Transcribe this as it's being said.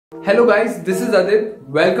Hello guys, this is Adit.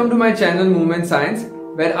 Welcome to my channel Movement Science,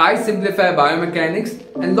 where I simplify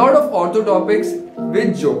biomechanics and lot of ortho topics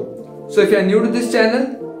with Joe. So if you are new to this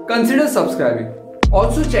channel, consider subscribing.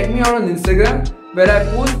 Also check me out on Instagram, where I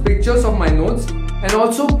post pictures of my notes and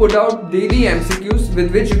also put out daily MCQs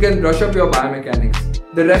with which you can brush up your biomechanics.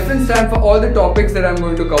 The reference time for all the topics that I'm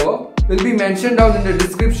going to cover will be mentioned down in the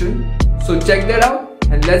description. So check that out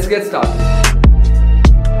and let's get started.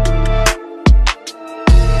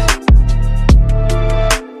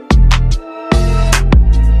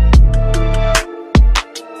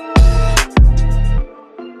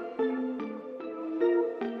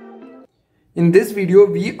 In this video,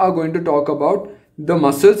 we are going to talk about the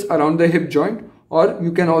muscles around the hip joint, or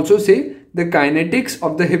you can also say the kinetics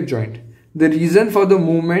of the hip joint. The reason for the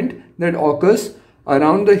movement that occurs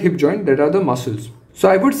around the hip joint, that are the muscles. So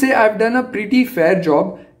I would say I've done a pretty fair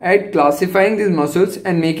job at classifying these muscles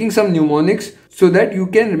and making some mnemonics so that you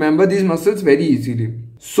can remember these muscles very easily.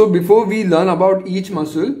 So before we learn about each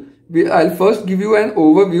muscle, I'll first give you an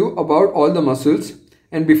overview about all the muscles.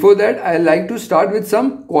 And before that, I like to start with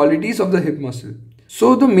some qualities of the hip muscle.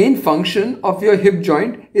 So the main function of your hip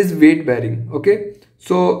joint is weight bearing. Okay.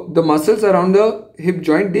 So the muscles around the hip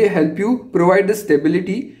joint, they help you provide the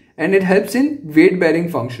stability and it helps in weight bearing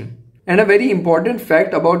function. And a very important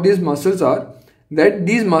fact about these muscles are that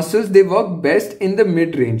these muscles, they work best in the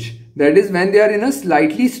mid range. That is when they are in a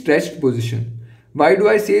slightly stretched position. Why do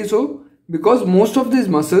I say so? Because most of these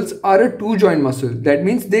muscles are a two joint muscle. That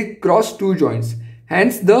means they cross two joints.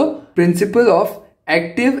 Hence, the principle of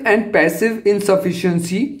active and passive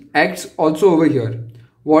insufficiency acts also over here.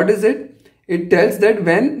 What is it? It tells that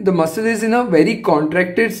when the muscle is in a very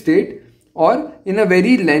contracted state or in a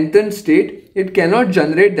very lengthened state, it cannot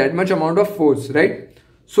generate that much amount of force, right?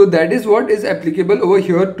 So that is what is applicable over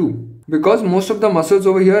here too, because most of the muscles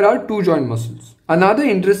over here are two joint muscles. Another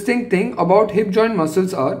interesting thing about hip joint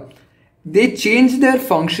muscles are they change their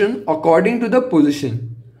function according to the position.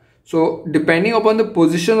 So depending upon the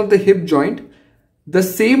position of the hip joint, the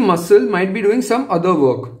same muscle might be doing some other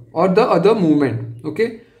work or the other movement.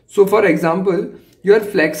 Okay. So for example, your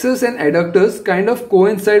flexors and adductors kind of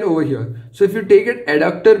coincide over here. So if you take it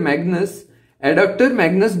Adductor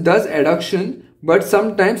Magnus does adduction, but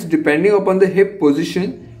sometimes depending upon the hip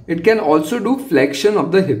position, it can also do flexion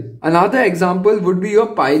of the hip. Another example would be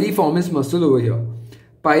your piriformis muscle over here.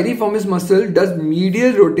 Piriformis muscle does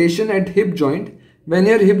medial rotation at hip joint when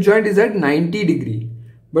your hip joint is at 90 degree.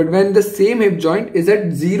 But when the same hip joint is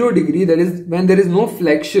at 0 degree, that is when there is no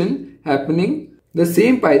flexion happening, the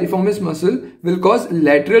same piriformis muscle will cause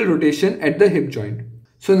lateral rotation at the hip joint.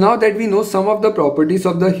 So now that we know some of the properties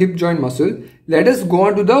of the hip joint muscle, let us go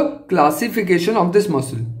on to the classification of this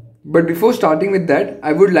muscle. But before starting with that,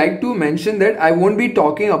 I would like to mention that I won't be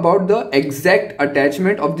talking about the exact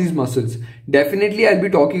attachment of these muscles. Definitely I'll be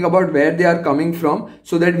talking about where they are coming from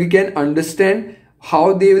so that we can understand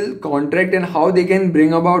how they will contract and how they can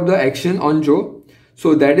bring about the action on Joe.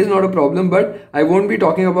 So that is not a problem, but I won't be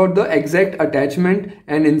talking about the exact attachment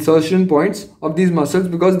and insertion points of these muscles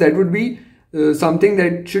because that would be something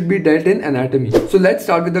that should be dealt in anatomy. So let's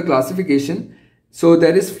start with the classification. So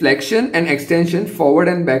there is flexion and extension, forward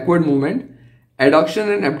and backward movement,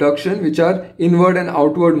 adduction and abduction, which are inward and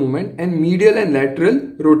outward movement, and medial and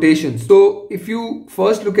lateral rotations. So if you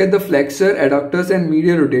first look at the flexor, adductors and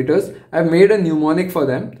medial rotators, I've made a mnemonic for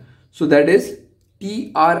them. So that is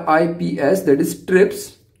TRIPS, that is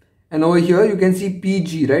trips, and over here you can see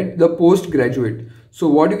PG, right, the postgraduate. So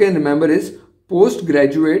what you can remember is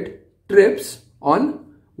postgraduate, trips on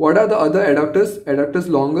what are the other adductors? Adductor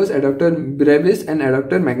Longus, Adductor brevis and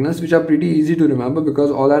Adductor Magnus, which are pretty easy to remember because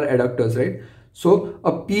all are adductors, right? So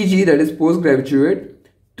a PG, that is postgraduate,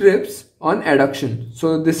 trips on adduction.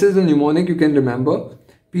 So this is the mnemonic you can remember.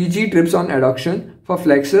 PG trips on adduction for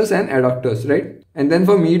flexors and adductors, right? And then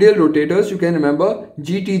for medial rotators, you can remember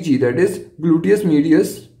GTG, that is Gluteus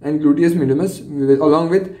Medius and Gluteus Minimus, along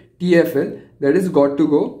with TFL, that is got to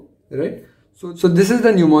go, right? So this is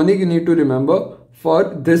the mnemonic you need to remember for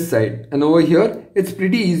this side. And over here, it's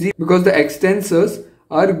pretty easy because the extensors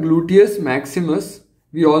are Gluteus Maximus.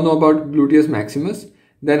 We all know about Gluteus Maximus.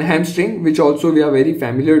 Then hamstring, which also we are very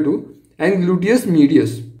familiar to. And Gluteus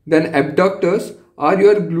Medius. Then abductors are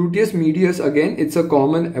your Gluteus Medius. Again, it's a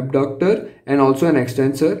common abductor and also an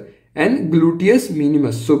extensor. And Gluteus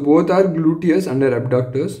Minimus. So both are gluteus under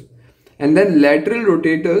abductors. And then lateral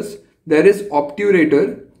rotators, there is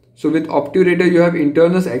obturator. So with obturator, you have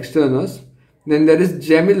internus, externus. Then there is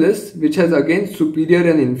gemellus, which has again superior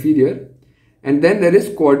and inferior. And then there is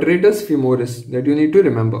quadratus femoris that you need to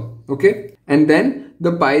remember. Okay. And then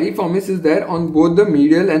the piriformis is there on both the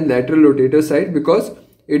medial and lateral rotator side because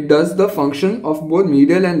it does the function of both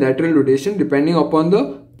medial and lateral rotation depending upon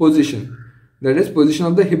the position, that is position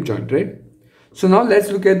of the hip joint, right? So now let's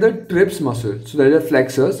look at the trips muscle. So there are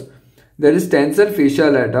flexors, there is tensor fascia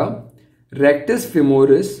lata, rectus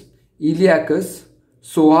femoris, iliacus,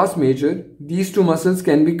 psoas major. These two muscles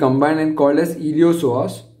can be combined and called as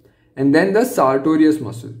iliopsoas, and then the sartorius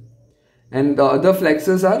muscle. And the other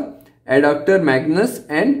flexors are adductor magnus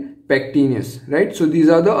and pectineus, right? So these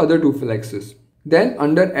are the other two flexors. Then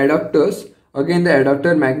under adductors, again the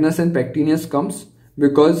adductor magnus and pectineus comes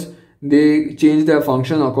because they change their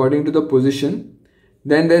function according to the position.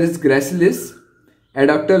 Then there is Gracillis,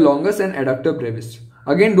 Adductor Longus and Adductor brevis.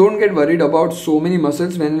 Again, don't get worried about so many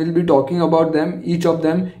muscles. When we'll be talking about them, each of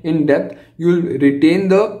them in depth, you'll retain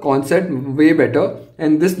the concept way better.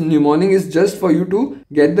 And this mnemonic is just for you to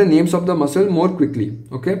get the names of the muscle more quickly.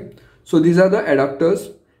 Okay. So these are the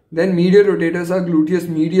adductors. Then medial rotators are Gluteus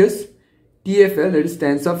Medius, TFL, that is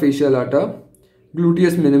Tensor Fascia Lata,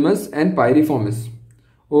 Gluteus Minimus and piriformis.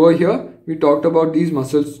 Over here, we talked about these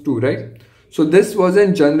muscles too, right? So this was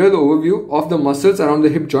a general overview of the muscles around the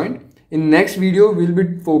hip joint. In next video, we'll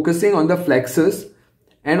be focusing on the flexors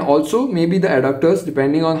and also maybe the adductors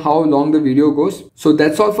depending on how long the video goes. So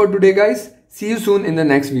that's all for today, guys. See you soon in the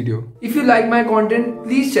next video. If you like my content,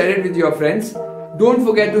 please share it with your friends. Don't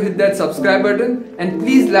forget to hit that subscribe button and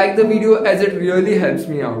please like the video as it really helps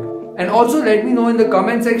me out. And also let me know in the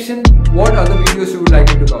comment section what other videos you would like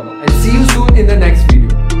me to cover. And see you soon in the next video.